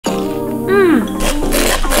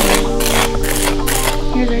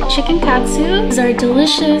chicken katsu. This is our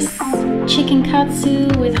delicious chicken katsu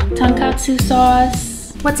with tonkatsu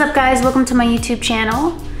sauce. What's up guys, welcome to my YouTube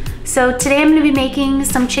channel. So today I'm gonna be making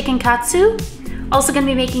some chicken katsu. Also gonna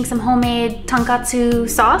be making some homemade tonkatsu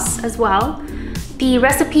sauce as well. The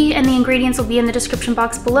recipe and the ingredients will be in the description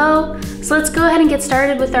box below. So let's go ahead and get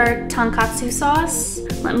started with our tonkatsu sauce.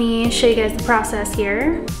 Let me show you guys the process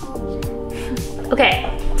here.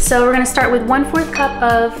 Okay, so we're gonna start with 1/4 cup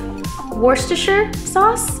of Worcestershire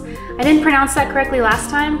sauce. I didn't pronounce that correctly last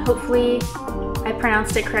time. Hopefully I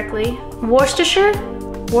pronounced it correctly. Worcestershire?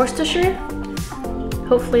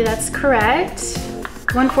 Hopefully that's correct.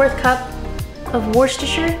 1/4 cup of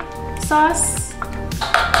Worcestershire sauce.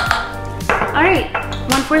 All right,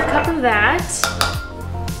 1/4 cup of that.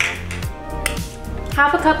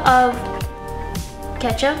 1/2 cup of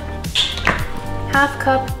ketchup. 1/2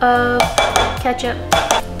 cup of ketchup.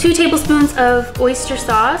 2 tablespoons of oyster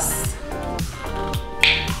sauce.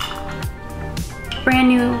 Brand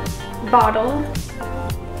new bottle,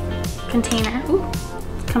 container. Ooh,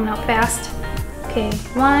 it's coming out fast. Okay,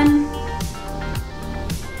 1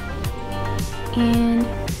 and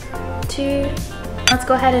 2. Let's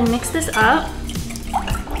go ahead and mix this up.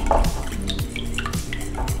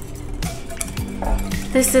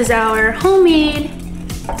 This is our homemade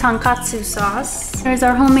tonkatsu sauce. There's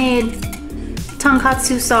our homemade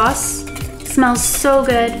tonkatsu sauce. Smells so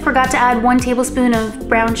good. Forgot to add 1 tablespoon of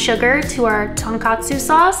brown sugar to our tonkatsu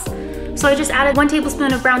sauce. So I just added 1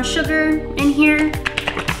 tablespoon of brown sugar in here,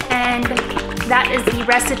 and that is the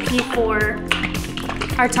recipe for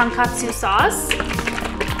our tonkatsu sauce.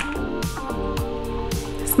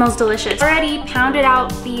 Smells delicious. Already pounded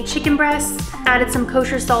out the chicken breast, added some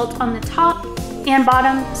kosher salt on the top and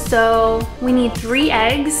bottom. So we need 3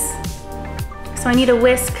 eggs. So I need to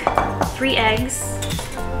whisk 3 eggs,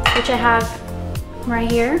 which I have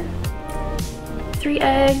right here. 3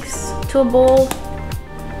 eggs to a bowl.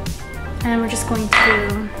 And we're just going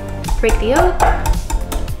to break the yolk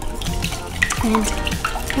and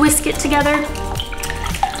whisk it together.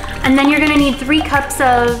 And then you're gonna need 3 cups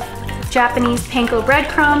of Japanese panko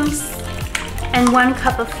breadcrumbs and 1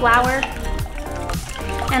 cup of flour.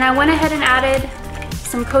 And I went ahead and added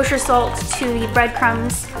some kosher salt to the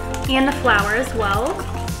breadcrumbs and the flour as well,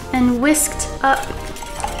 and whisked up.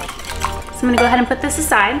 So I'm gonna go ahead and put this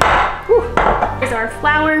aside. Whew. Here's our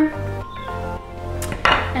flour,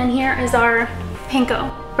 and here is our panko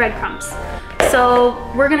breadcrumbs. So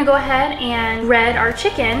we're gonna go ahead and bread our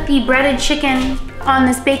chicken. The breaded chicken on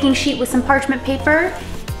this baking sheet with some parchment paper.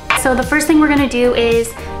 So the first thing we're gonna do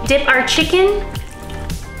is dip our chicken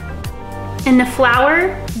in the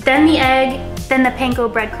flour, then the egg, then the panko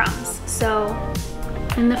breadcrumbs. So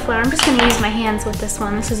in the flour, I'm just gonna use my hands with this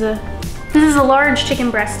one. This is a large chicken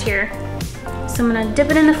breast here. So I'm gonna dip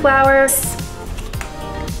it in the flour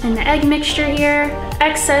and the egg mixture here.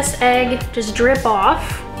 Excess egg just drip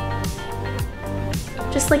off,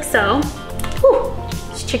 just like so. Whew,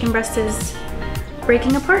 this chicken breast is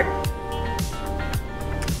breaking apart.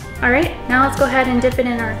 All right, now let's go ahead and dip it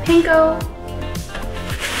in our panko.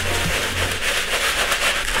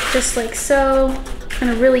 Just like so. I'm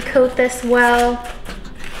gonna really coat this well.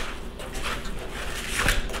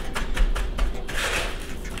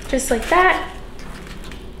 Just like that.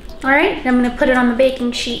 All right, I'm gonna put it on the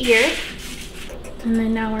baking sheet here. And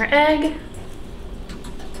then now our egg.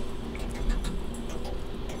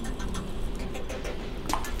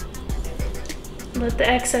 Let the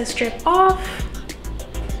excess drip off.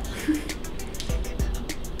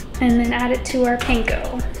 And then add it to our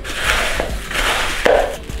panko.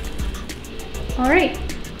 All right,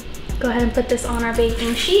 go ahead and put this on our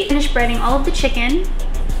baking sheet. Finish breading all of the chicken.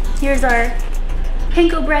 Here's our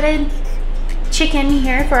panko breaded chicken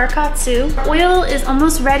here for our katsu. Oil is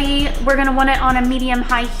almost ready. We're gonna want it on a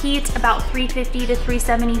medium-high heat, about 350 to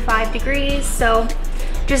 375 degrees. So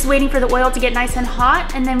just waiting for the oil to get nice and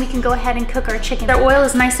hot, and then we can go ahead and cook our chicken. Our oil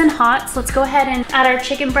is nice and hot, so let's go ahead and add our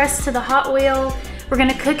chicken breast to the hot oil. We're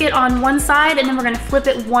gonna cook it on one side, and then we're gonna flip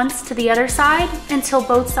it once to the other side until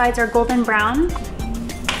both sides are golden brown.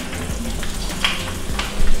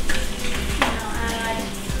 I'll add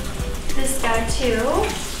this guy too.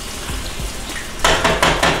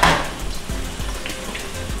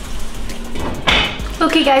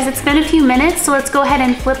 Okay guys, it's been a few minutes, so let's go ahead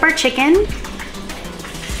and flip our chicken.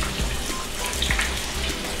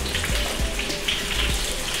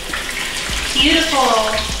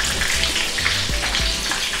 Beautiful.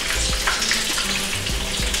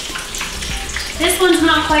 This one's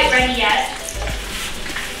not quite ready yet.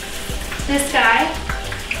 This guy.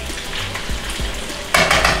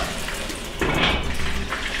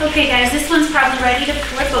 Okay guys, this one's probably ready to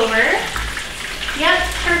flip over. Yep,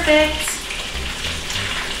 perfect.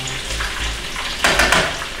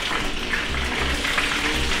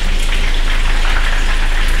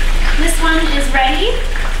 This one is ready.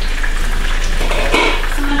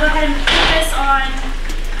 So I'm gonna go ahead and put this on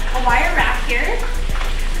a wire rack here.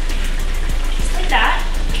 Just like that.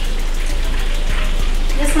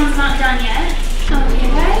 This one's not done yet. Okay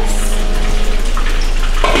guys.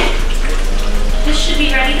 This should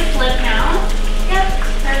be ready to flip now. Yep,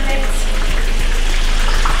 perfect.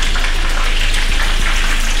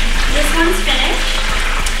 This one's finished.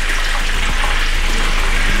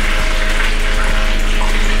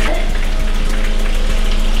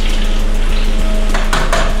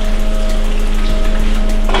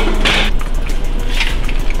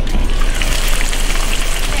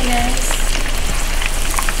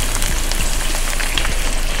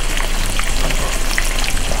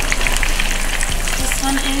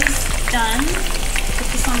 Done. Put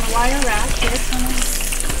this on the wire rack. This one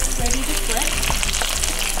is ready to flip.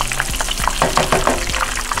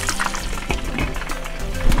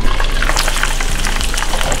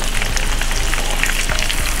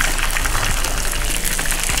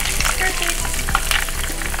 Perfect.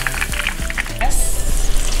 Yes.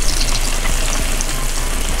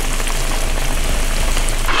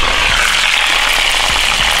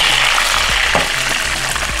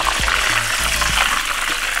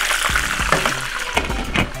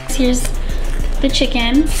 Here's the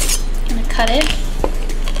chicken. I'm gonna cut it.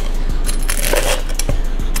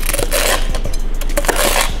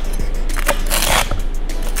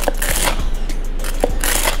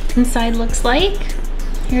 Inside looks like.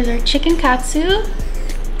 Here's our chicken katsu.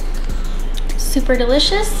 Super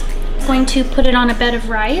delicious. I'm going to put it on a bed of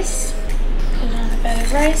rice. Put it on a bed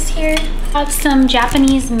of rice here. I have some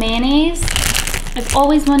Japanese mayonnaise. I've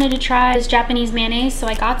always wanted to try this Japanese mayonnaise, so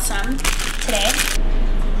I got some today.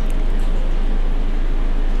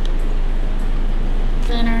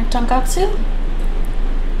 And our tonkatsu.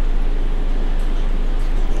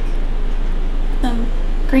 Some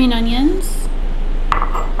green onions.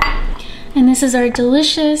 And this is our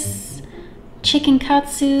delicious chicken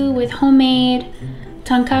katsu with homemade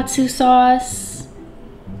tonkatsu sauce.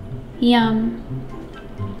 Yum.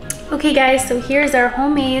 Okay guys, so here's our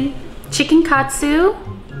homemade chicken katsu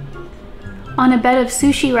on a bed of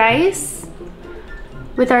sushi rice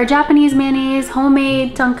with our Japanese mayonnaise,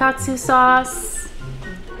 homemade tonkatsu sauce,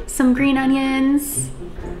 some green onions.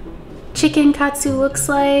 Chicken katsu looks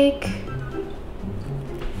like.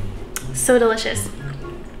 So delicious.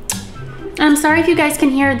 I'm sorry if you guys can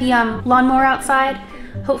hear the lawnmower outside.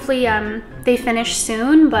 Hopefully they finish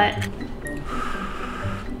soon, but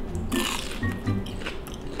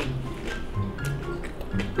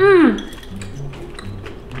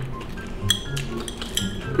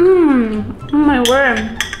oh my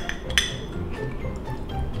word.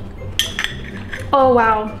 Oh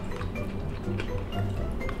wow.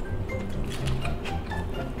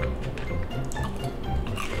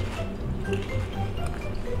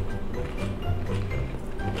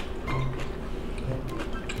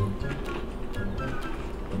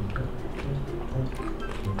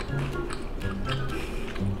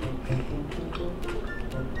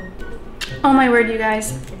 Oh my word, you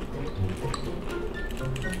guys.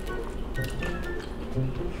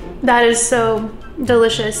 That is so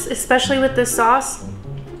delicious, especially with this sauce.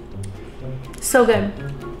 So good.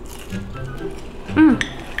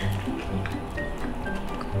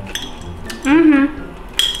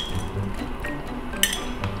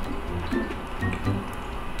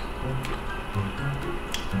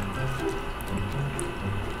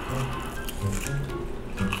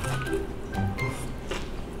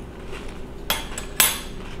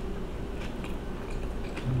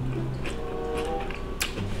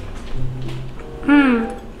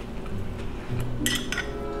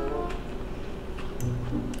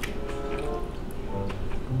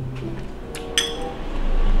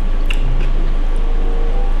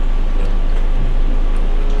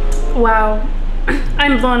 Wow,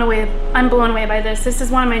 I'm blown away. I'm blown away by this. This is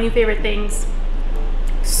one of my new favorite things.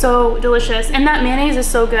 So delicious. And that mayonnaise is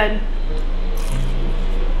so good.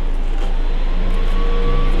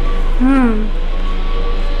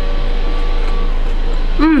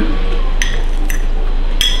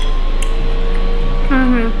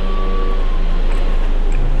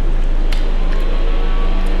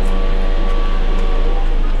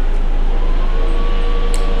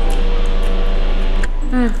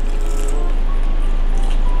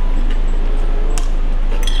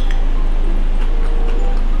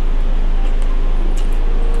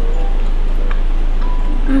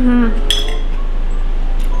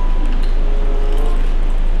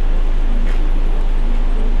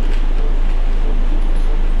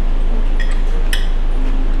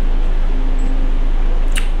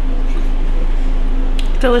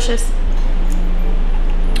 Delicious.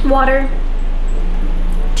 Water.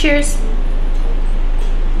 Cheers.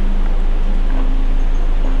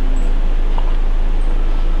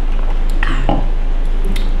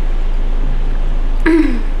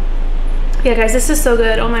 Yeah, guys, this is so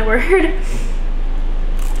good. Oh my word.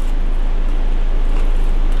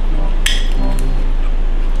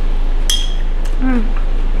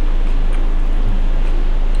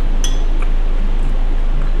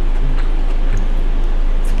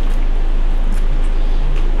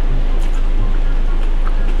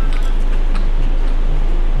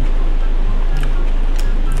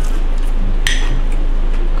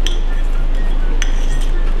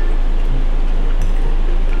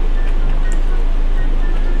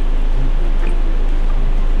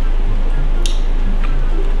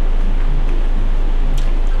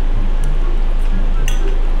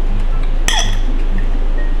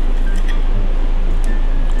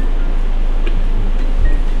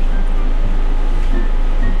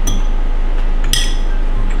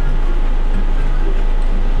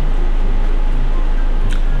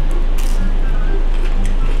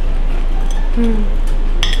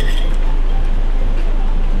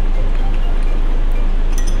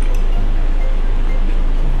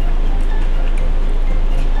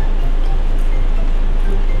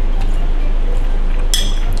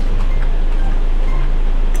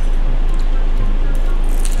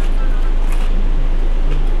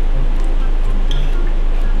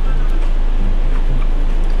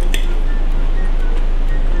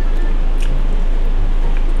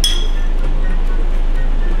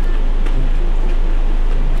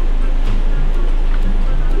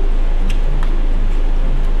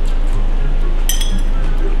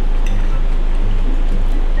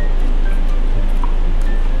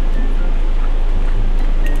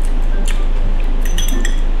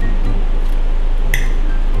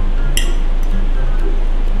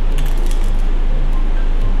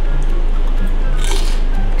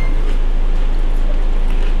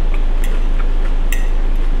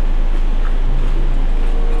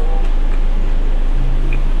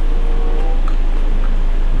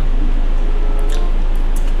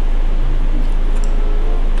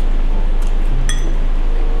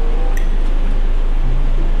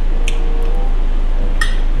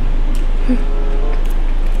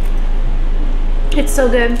 It's so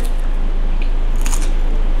good.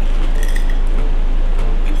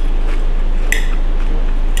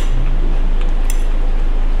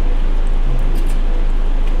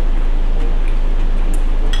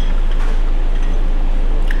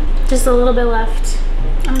 Just a little bit left.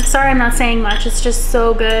 I'm sorry I'm not saying much. It's just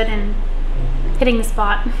so good and hitting the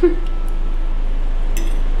spot.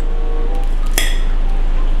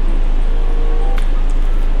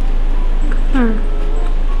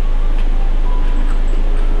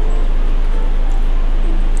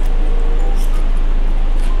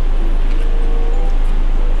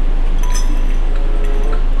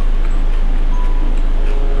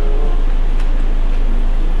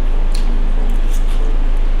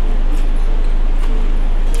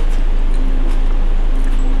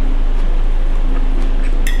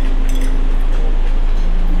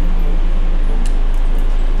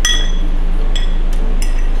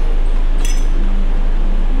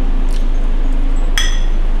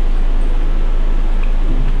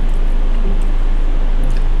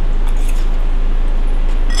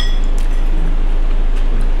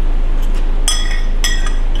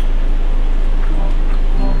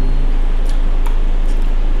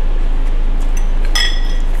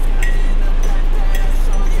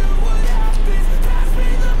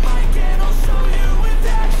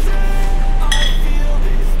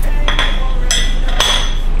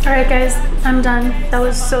 Alright guys, I'm done. That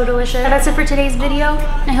was so delicious. That's it for today's video.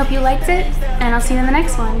 I hope you liked it, and I'll see you in the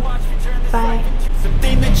next one. Bye.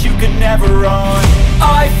 Something that you can never run.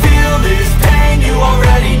 I feel this pain, you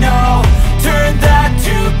already know. Turn that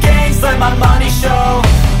to gains, let my money show.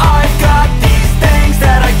 I've got these things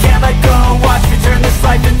that I can't let go. Watch me turn this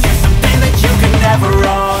life into something that you can never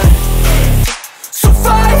run. So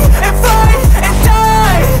fight and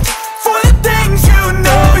die for the things you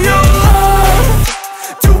know you love.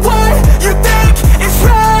 Do what you think is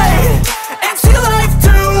right, and see life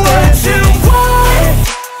do what you want.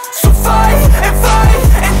 So fight and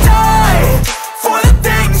die for the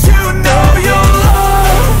things you know you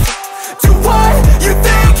love. Do what you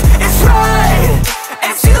think is right,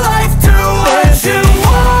 and see life do what you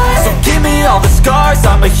want. So give me all the scars,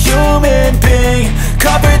 I'm a human being.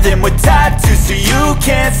 Cover them with tattoos so you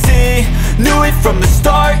can't see. Knew it from the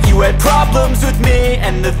start, you had problems with me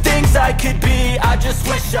and the things I could be. I just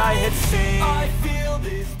wish I had seen.